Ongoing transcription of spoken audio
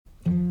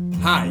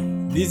Hi,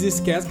 this is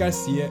Cas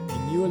Garcia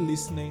and you are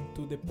listening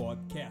to the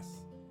podcast.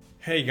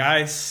 Hey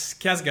guys,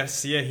 Cas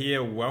Garcia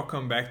here.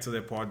 Welcome back to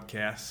the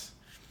podcast.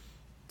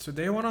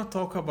 Today I want to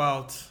talk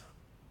about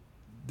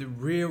the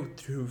real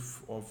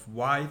truth of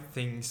why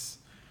things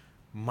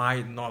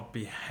might not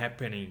be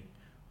happening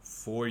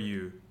for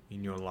you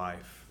in your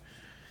life.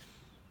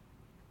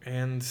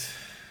 And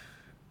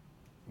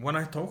when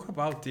I talk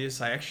about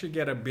this, I actually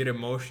get a bit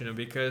emotional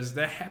because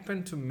that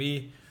happened to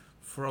me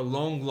for a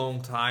long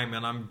time,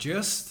 and I'm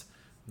just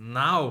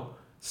now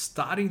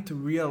starting to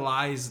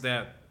realize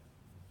that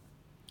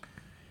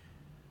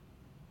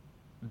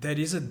there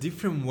is a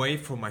different way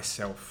for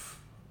myself.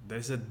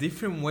 There's a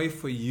different way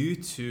for you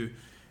too.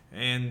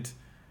 And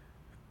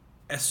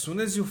as soon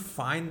as you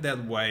find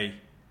that way,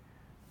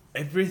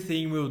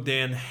 everything will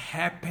then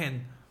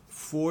happen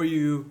for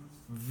you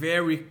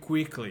very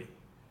quickly.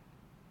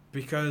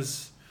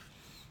 Because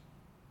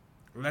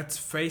let's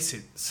face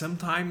it,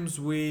 sometimes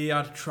we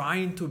are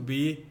trying to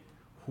be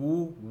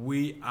who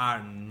we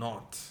are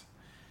not.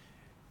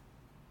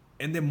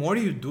 And the more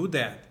you do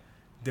that,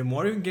 the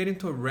more you get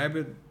into a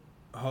rabbit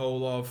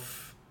hole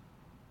of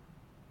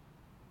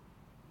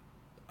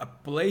a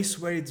place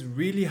where it's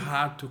really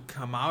hard to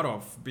come out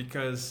of,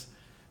 because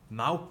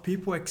now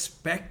people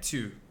expect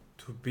you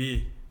to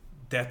be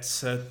that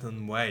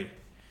certain way.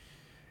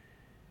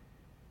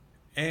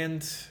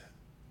 And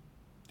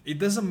it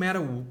doesn't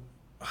matter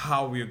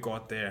how we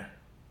got there.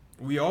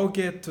 We all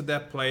get to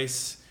that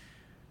place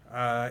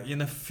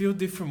in a few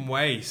different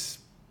ways,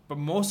 but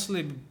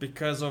mostly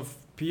because of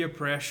peer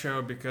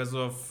pressure, because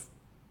of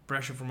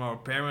pressure from our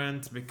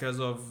parents, because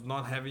of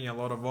not having a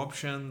lot of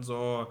options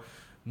or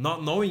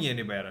not knowing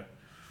any better,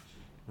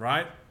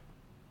 right?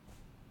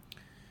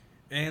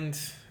 And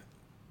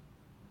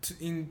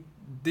in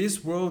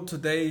this world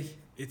today,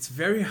 it's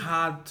very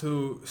hard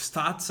to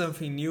start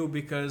something new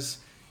because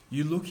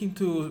you look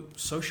into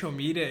social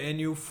media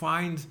and you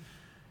find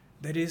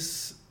there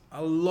is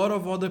a lot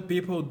of other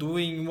people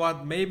doing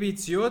what maybe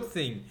it's your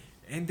thing,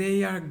 and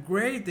they are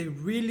great, they're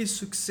really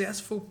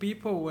successful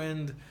people,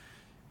 and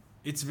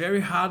it's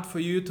very hard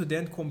for you to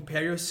then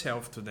compare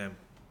yourself to them,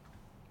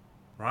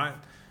 right?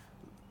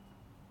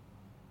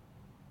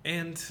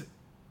 And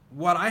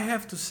what I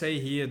have to say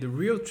here, the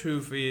real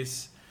truth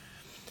is,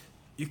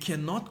 you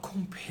cannot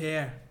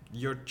compare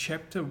your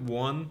chapter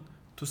 1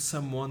 to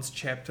someone's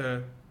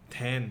chapter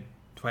 10,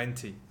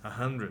 20,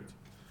 100.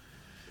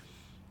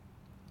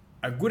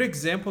 A good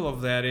example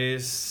of that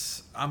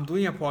is I'm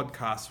doing a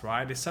podcast,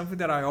 right? It's something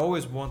that I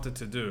always wanted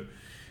to do.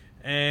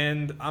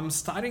 And I'm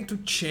starting to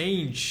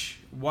change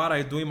what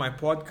I do in my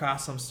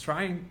podcast. I'm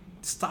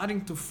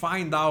starting to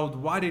find out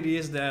what it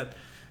is that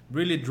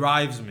really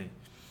drives me.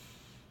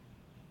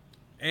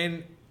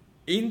 And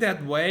in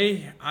that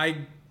way,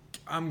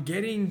 I'm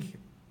getting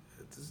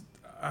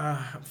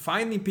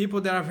finding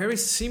people that are very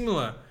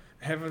similar,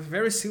 have a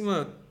very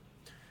similar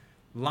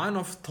line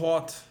of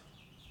thought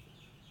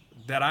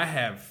that I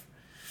have.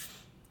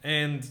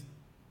 And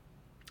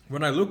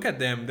when I look at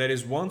them, there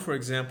is one, for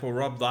example,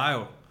 Rob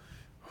Dial,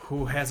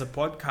 who has a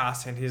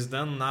podcast and he's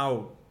done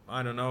now,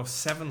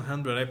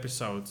 700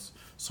 episodes.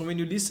 So when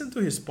you listen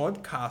to his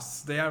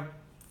podcasts, they are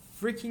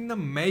freaking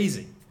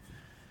amazing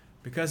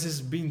because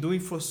he's been doing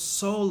for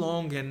so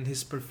long and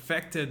he's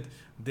perfected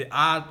the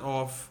art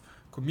of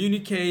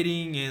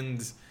communicating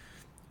and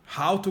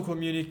how to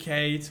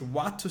communicate,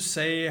 what to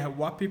say,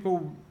 what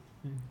people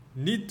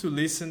need to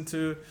listen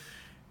to.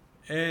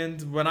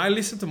 And when I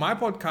listen to my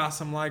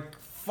podcast, I'm like,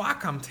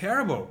 fuck, I'm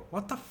terrible.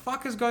 What the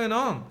fuck is going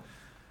on?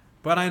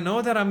 But I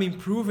know that I'm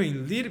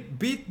improving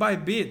bit by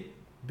bit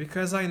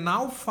because I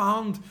now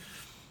found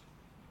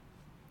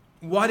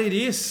what it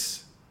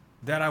is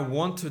that I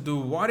want to do,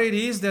 what it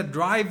is that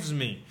drives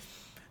me.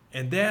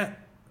 And that,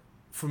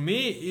 for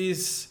me,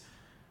 is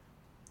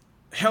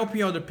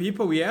helping other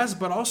people, yes,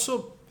 but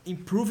also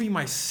improving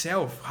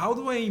myself. How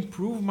do I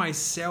improve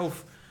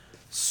myself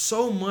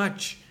so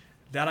much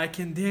that I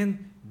can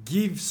then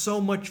give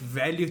so much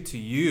value to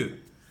you?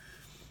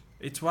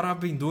 It's what I've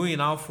been doing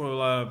now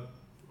for a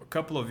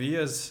couple of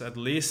years at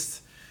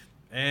least,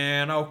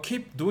 and I'll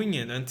keep doing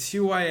it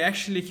until I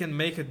actually can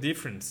make a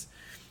difference.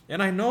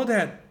 And I know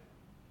that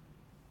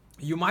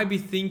you might be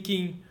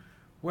thinking,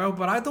 well,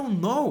 but I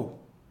don't know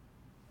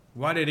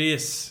what it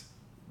is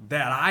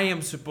that I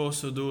am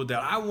supposed to do,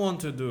 that I want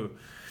to do.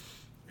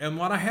 And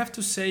what I have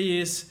to say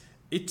is,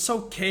 it's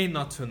okay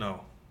not to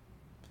know.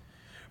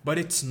 But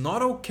it's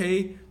not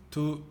okay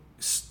to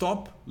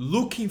stop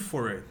looking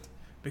for it.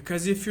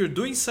 Because if you're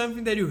doing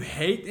something that you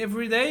hate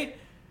every day,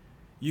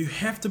 you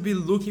have to be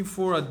looking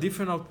for a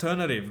different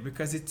alternative,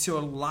 because it's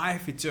your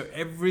life, it's your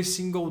every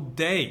single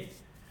day.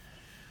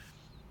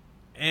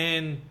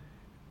 And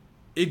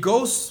it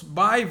goes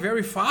by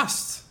very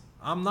fast.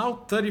 I'm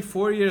now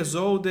 34 years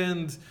old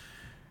and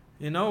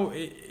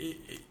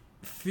it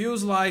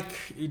feels like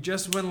it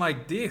just went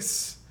like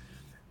this.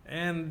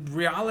 And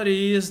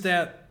reality is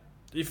that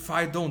if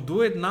I don't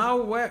do it now,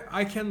 well,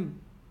 I can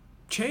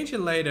change it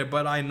later,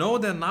 but I know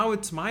that now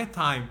it's my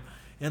time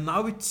and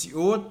now it's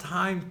your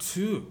time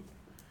too.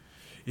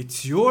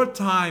 It's your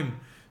time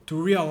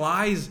to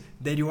realize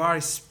that you are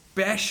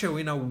special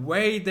in a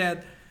way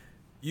that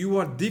you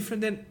are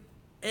different than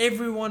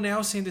everyone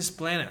else in this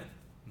planet.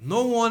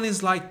 No one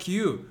is like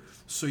you.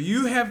 So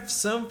you have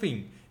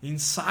something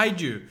inside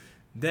you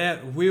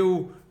that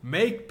will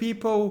make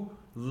people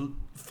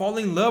fall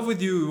in love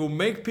with you, will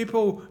make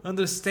people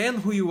understand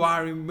who you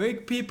are, will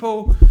make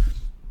people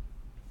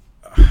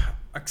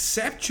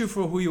accept you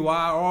for who you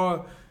are,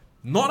 or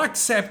not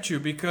accept you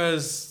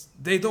because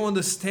they don't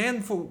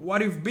understand for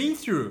what you've been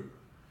through.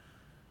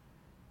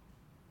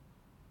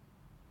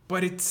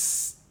 But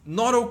it's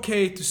not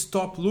okay to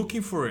stop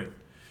looking for it.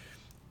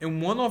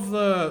 And one of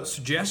the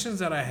suggestions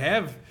that I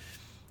have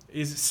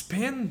is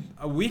spend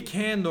a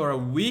weekend or a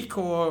week,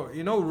 or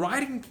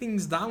writing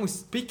things down,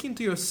 speaking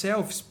to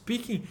yourself,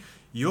 speaking.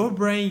 Your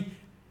brain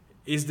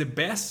is the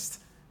best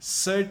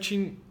search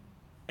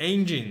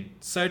engine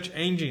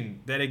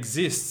that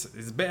exists.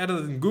 It's better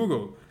than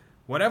Google.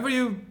 Whatever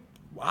you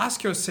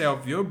ask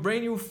yourself, your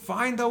brain will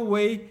find a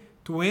way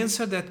to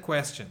answer that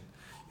question.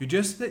 You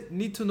just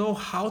need to know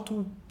how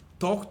to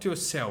talk to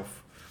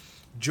yourself.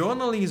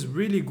 Journaling is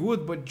really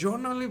good, but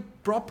journaling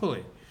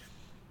properly.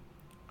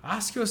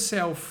 Ask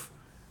yourself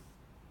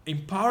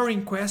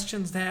empowering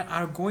questions that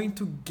are going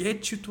to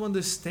get you to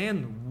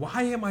understand,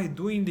 why am I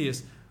doing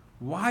this?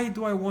 Why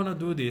do I want to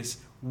do this?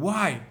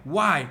 Why?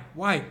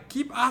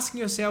 Keep asking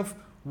yourself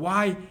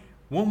why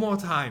one more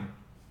time.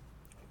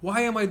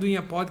 Why am I doing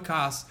a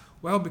podcast?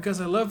 Well,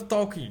 because I love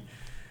talking.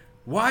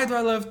 Why do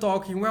I love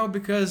talking? Well,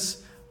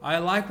 because I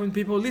like when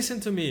people listen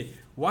to me.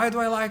 Why do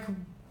I like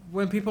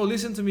when people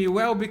listen to me?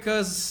 Well,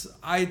 because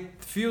I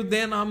feel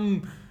then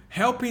I'm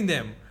helping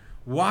them.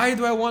 Why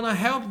do I want to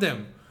help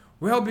them?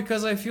 Well,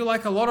 because I feel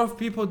like a lot of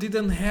people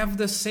didn't have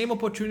the same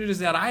opportunities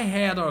that I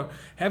had, or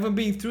haven't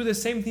been through the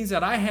same things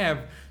that I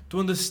have, to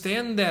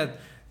understand that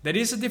there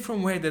is a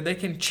different way, that they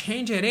can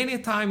change at any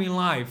time in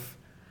life.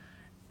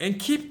 And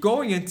keep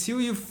going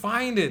until you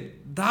find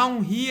it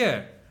down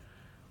here,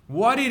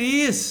 what it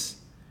is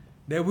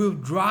that will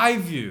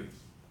drive you.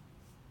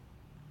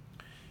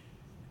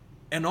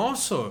 And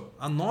also,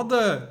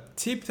 another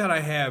tip that I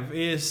have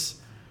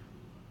is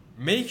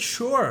make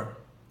sure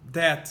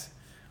that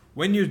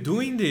when you're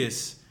doing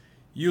this,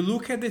 you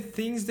look at the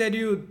things that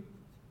you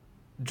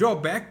draw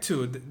back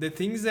to, the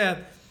things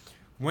that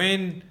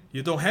when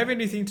you don't have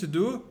anything to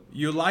do,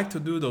 you like to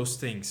do those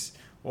things.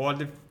 Or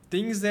the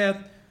things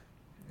that,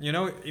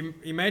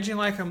 imagine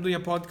like I'm doing a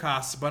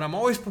podcast, but I'm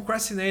always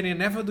procrastinating,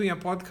 never doing a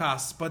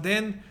podcast, but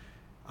then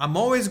I'm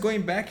always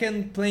going back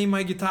and playing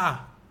my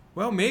guitar.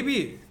 Well,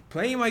 maybe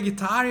playing my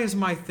guitar is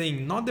my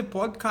thing, not the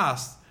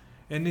podcast,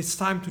 and it's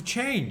time to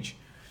change,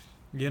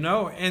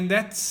 and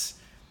that's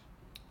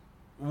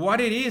what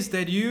it is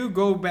that you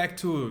go back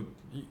to.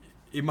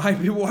 It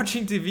might be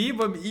watching TV,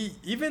 but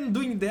even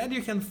doing that,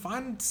 you can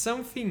find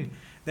something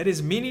that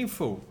is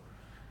meaningful.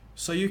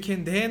 So you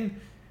can then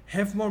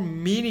have more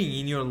meaning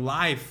in your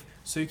life.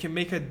 So you can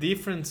make a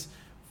difference,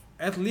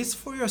 at least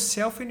for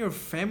yourself and your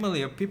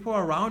family, or people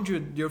around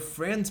you, your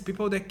friends,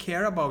 people that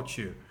care about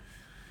you.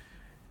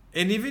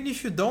 And even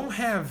if you don't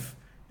have,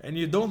 and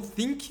you don't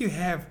think you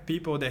have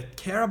people that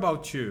care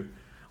about you,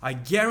 I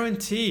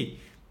guarantee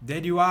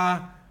that you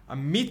are a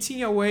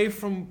meeting away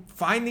from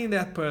finding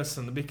that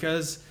person,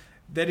 because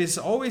there is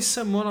always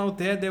someone out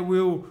there that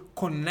will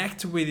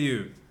connect with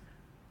you,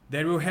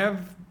 that will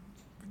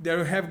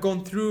have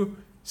gone through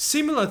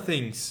similar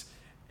things,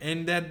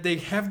 and that they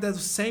have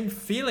those same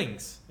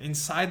feelings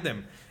inside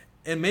them.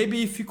 And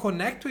maybe if you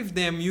connect with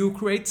them, you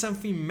create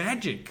something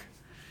magic,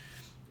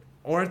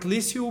 or at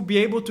least you will be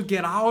able to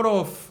get out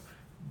of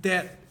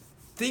that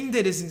thing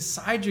that is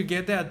inside you,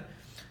 get that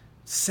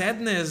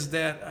sadness,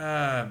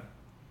 that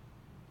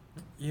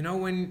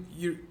when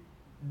you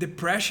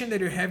depression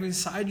that you have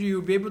inside you,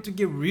 you'll be able to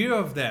get rid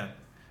of that.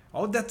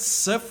 All that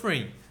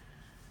suffering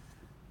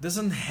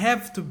doesn't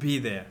have to be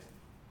there.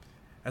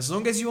 As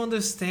long as you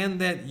understand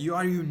that you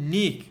are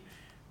unique,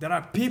 there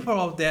are people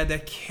out there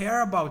that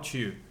care about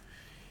you,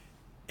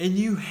 and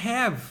you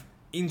have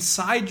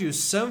inside you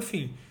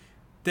something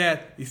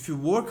that if you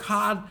work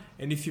hard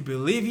and if you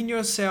believe in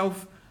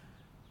yourself,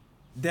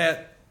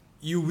 that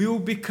you will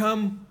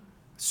become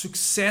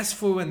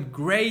successful and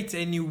great,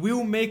 and you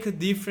will make a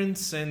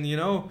difference, and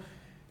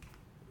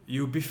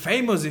you'll be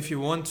famous if you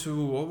want to,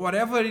 or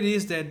whatever it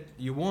is that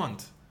you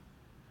want.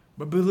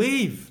 But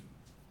believe,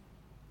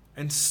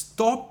 and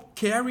stop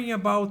caring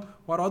about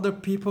what other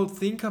people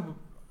think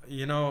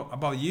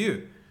about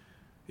you.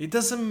 It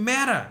doesn't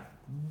matter.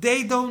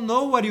 They don't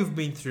know what you've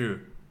been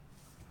through.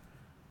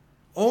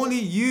 Only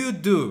you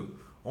do.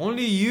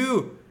 Only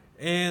you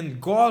and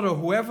God, or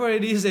whoever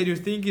it is that you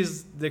think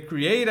is the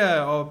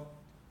creator,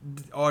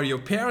 or your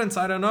parents,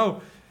 I don't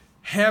know,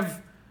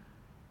 have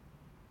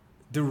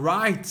the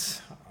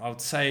right, I would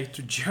say,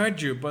 to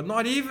judge you. But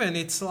not even.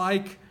 It's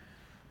like,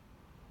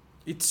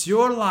 it's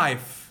your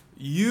life.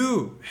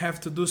 You have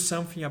to do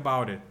something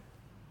about it.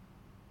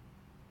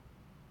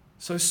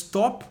 So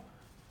stop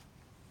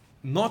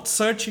not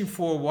searching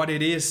for what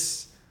it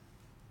is,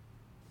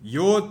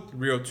 your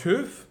real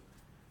truth.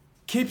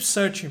 Keep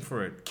searching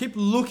for it. Keep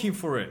looking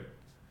for it.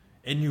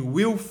 And you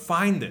will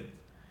find it.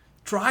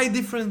 Try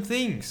different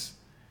things.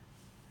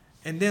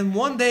 And then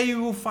one day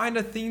you will find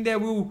a thing that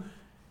will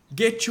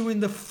get you in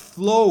the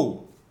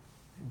flow.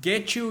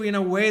 Get you in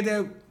a way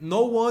that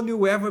no one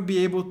will ever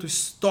be able to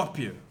stop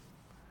you.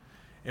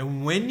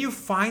 And when you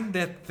find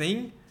that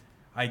thing,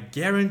 I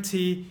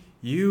guarantee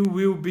you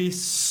will be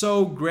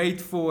so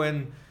grateful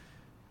and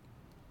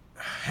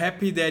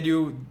happy that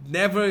you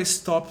never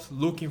stopped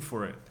looking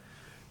for it.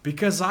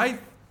 Because I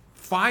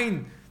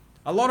find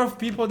a lot of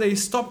people, they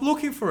stop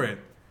looking for it.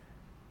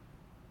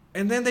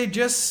 And then they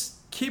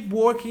just keep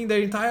working their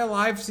entire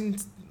lives in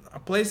a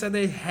place that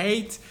they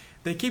hate.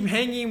 They keep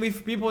hanging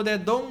with people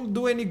that don't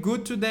do any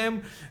good to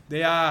them.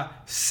 They are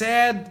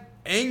sad,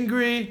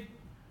 angry.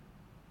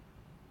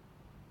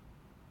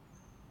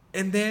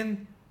 And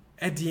then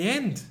at the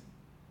end,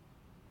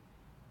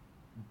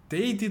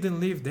 they didn't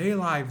live their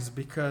lives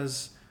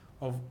because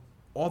of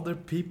other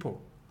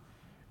people.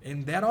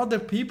 And that other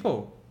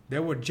people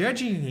that were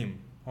judging him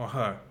or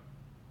her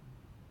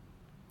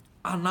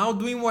are now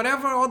doing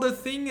whatever other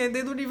thing, and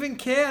they don't even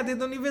care. They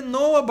don't even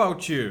know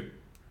about you.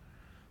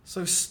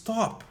 So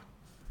stop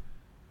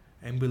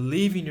and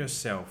believe in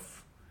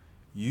yourself.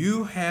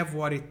 You have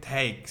what it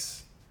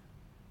takes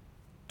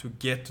to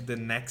get to the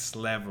next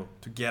level,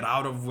 to get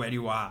out of where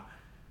you are.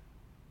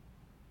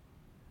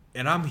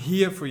 And I'm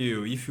here for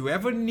you. If you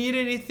ever need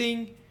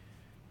anything,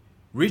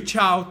 reach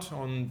out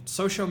on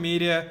social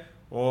media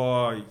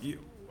or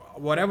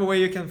whatever way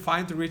you can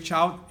find to reach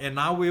out, and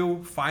I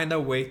will find a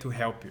way to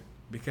help you,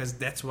 because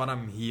that's what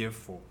I'm here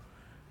for.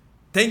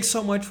 Thanks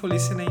so much for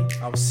listening.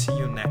 I'll see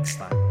you next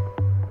time.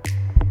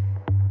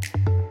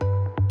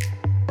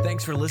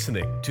 Thanks for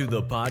listening to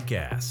the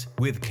podcast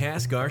with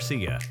Cass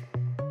Garcia.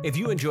 If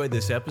you enjoyed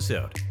this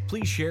episode,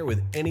 please share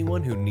with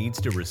anyone who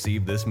needs to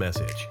receive this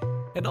message.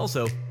 And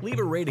also, leave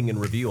a rating and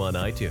review on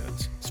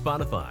iTunes,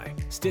 Spotify,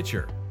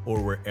 Stitcher,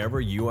 or wherever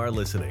you are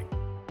listening.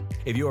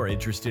 If you are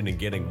interested in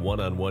getting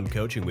one-on-one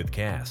coaching with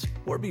Cass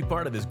or be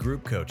part of his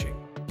group coaching,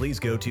 please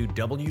go to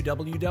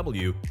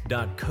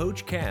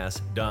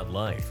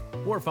www.coachcass.life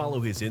or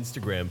follow his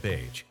Instagram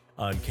page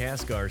on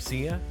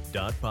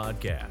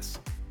cassgarcia.podcast.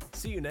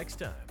 See you next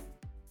time.